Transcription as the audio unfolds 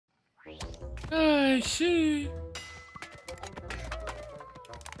Oh, shit.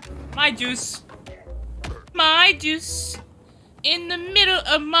 My juice. My juice. In the middle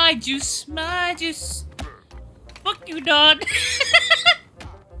of my juice. My juice. Fuck you, Don.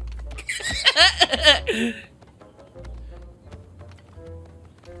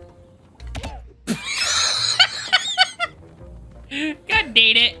 God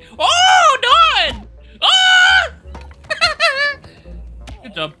dang it. Oh, Don! Oh!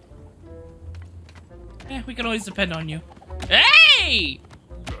 Good job. Yeah, we can always depend on you. Hey!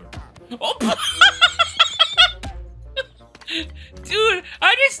 Oh! Dude,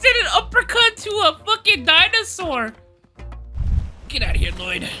 I just did an uppercut to a fucking dinosaur. Get out of here,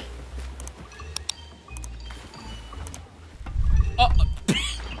 Lloyd. Oh.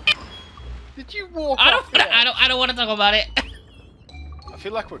 Did you walk I don't want to talk about it. I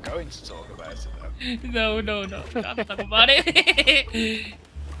feel like we're going to talk about it though. No. Not talk about it.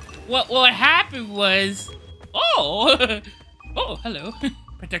 What happened was, oh, hello,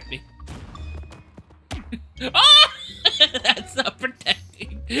 protect me. Oh, that's not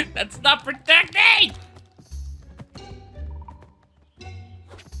protecting. That's not protecting.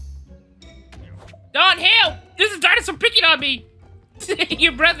 Don, help! There's a dinosaur picking on me.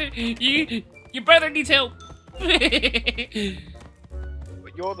 Your brother needs help. But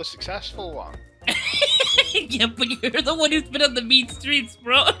you're the successful one. Yeah, but you're the one who's been on the mean streets,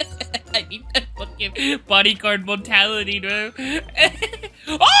 bro. I need that fucking bodyguard mentality, bro.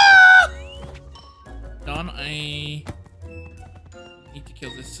 Oh! Don, I need to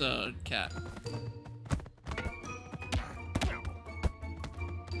kill this cat.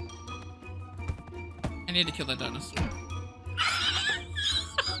 I need to kill that dinosaur.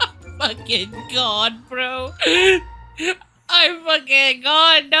 Fucking gone, bro. I'm fucking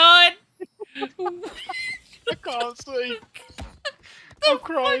gone, Don. I can't sleep. I'm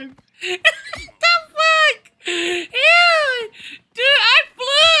crying. The fuck? Ew! Dude, I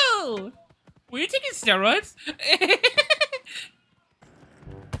flew! Were you taking steroids?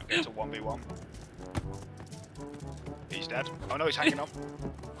 It's a 1v1. He's dead. Oh no, he's hanging on.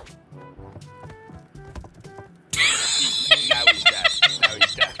 Now he's dead. Now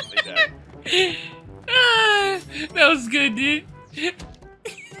he's definitely dead. That was good, dude.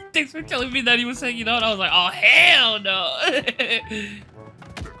 Thanks for telling me that he was hanging on. I was like, oh, hell no.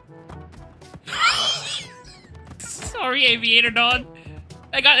 Sorry, Aviator Don.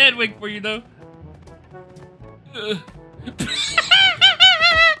 I got Edwig for you, though.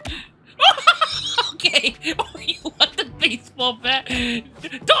 Okay. Oh, you want the baseball bat?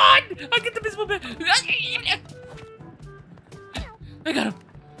 Don! I'll get the baseball bat. I got him.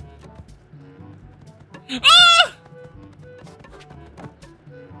 Ah!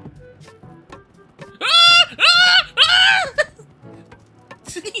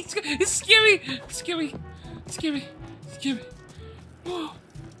 It's scary! It's scary! It's scary! It's scary! Oh!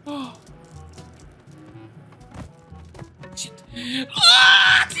 Oh! Shit!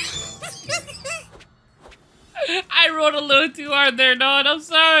 Ah! I rode a little too hard there, Don. I'm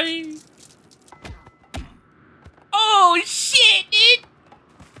sorry. Oh shit, dude!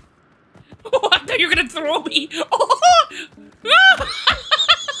 Oh, I thought you were gonna throw me. Oh!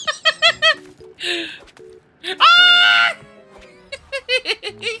 Ah!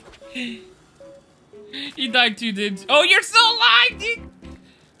 You died too, dude. Oh, you're still alive, dude.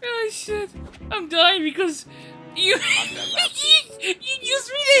 Oh shit! I'm dying because you you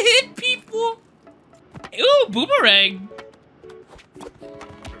used me to hit people. Ooh, boomerang.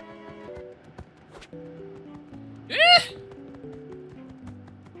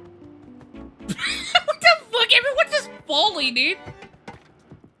 What the fuck? Everyone's just falling, dude.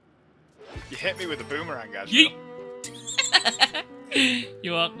 You hit me with a boomerang, guys.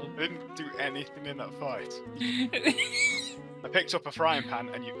 You're welcome. I didn't do anything in that fight. I picked up a frying pan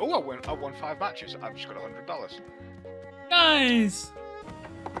and you. Oh, I won 5 matches. I've just got $100. Nice.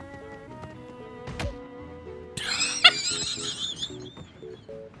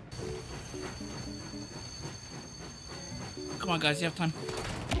 Come on, guys, you have time.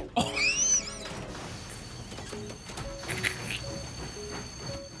 Oh.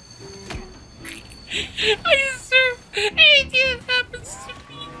 I deserve anything that happens to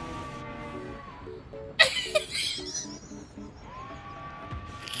me.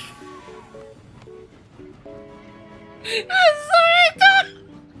 I'm sorry, Don.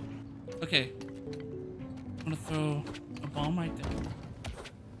 Okay. I'm gonna throw a bomb right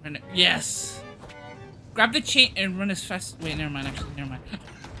there. Yes. Grab the chain and run as fast. Wait, never mind. Actually, never mind.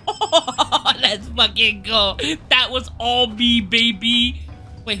 Oh, let's fucking go. That was all me, baby.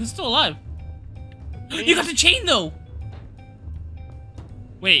 Wait, who's still alive? You got the chain though.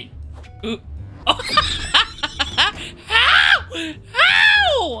 Wait. Ooh. Oh. How?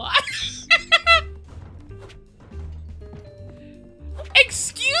 How?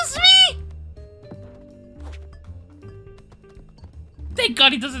 Excuse me? Thank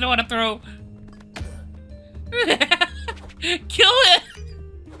God he doesn't know how to throw. Kill it!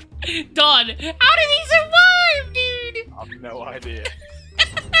 Don, how did he survive, dude? I have no idea.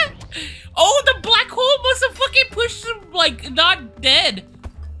 Oh, the black hole must have fucking pushed him, like, not dead.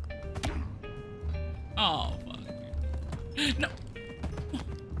 Oh, fuck. No.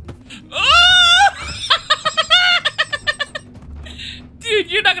 Oh!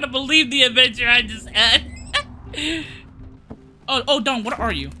 Dude, you're not gonna believe the adventure I just had. Oh, Don, what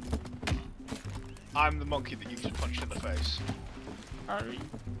are you? I'm the monkey that you just punched in the face. Are you?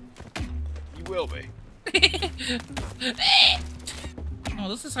 You will be. Oh,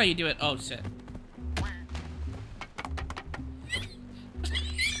 this is how you do it. Oh, shit.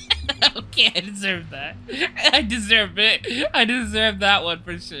 Okay, I deserve that. I deserve it. I deserve that one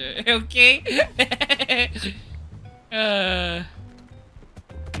for sure. Okay?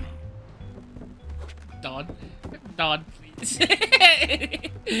 Don, please.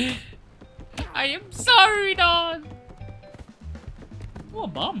 I am sorry, Don. Oh, a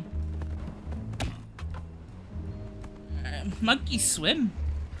bomb. Monkey swim.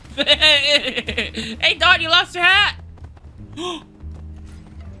 Hey, Don, you lost your hat.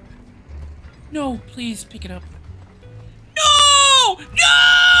 No, please pick it up. No!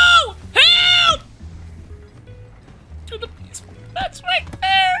 No! Help! To the basement. That's right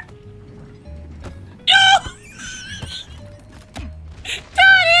there. No!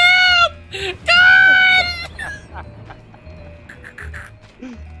 Don, help! Don!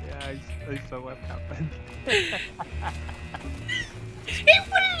 Yeah, I saw what happened. He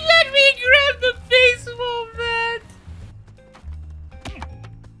wouldn't let me grab the baseball bat.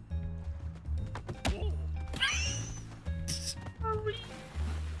 Sorry.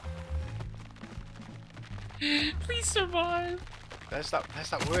 Please survive. There's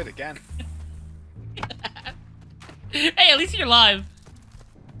that word again. Hey, at least you're alive.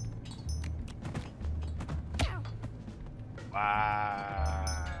 Wow.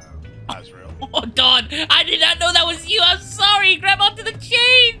 That's real. Oh, Don, I did not know that was you. I'm sorry. Grab onto the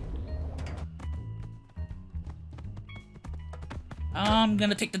chain. I'm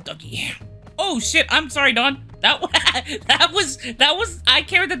gonna take the doggy. Oh shit! I'm sorry, Don. That was I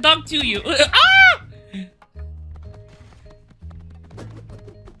carried the dog to you. Ah!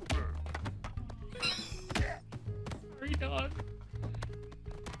 Sorry, Don.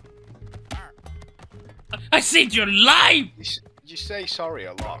 I saved your life. You say sorry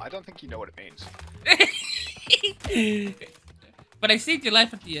a lot. I don't think you know what it means. But I saved your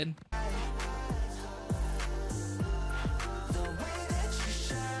life at the end.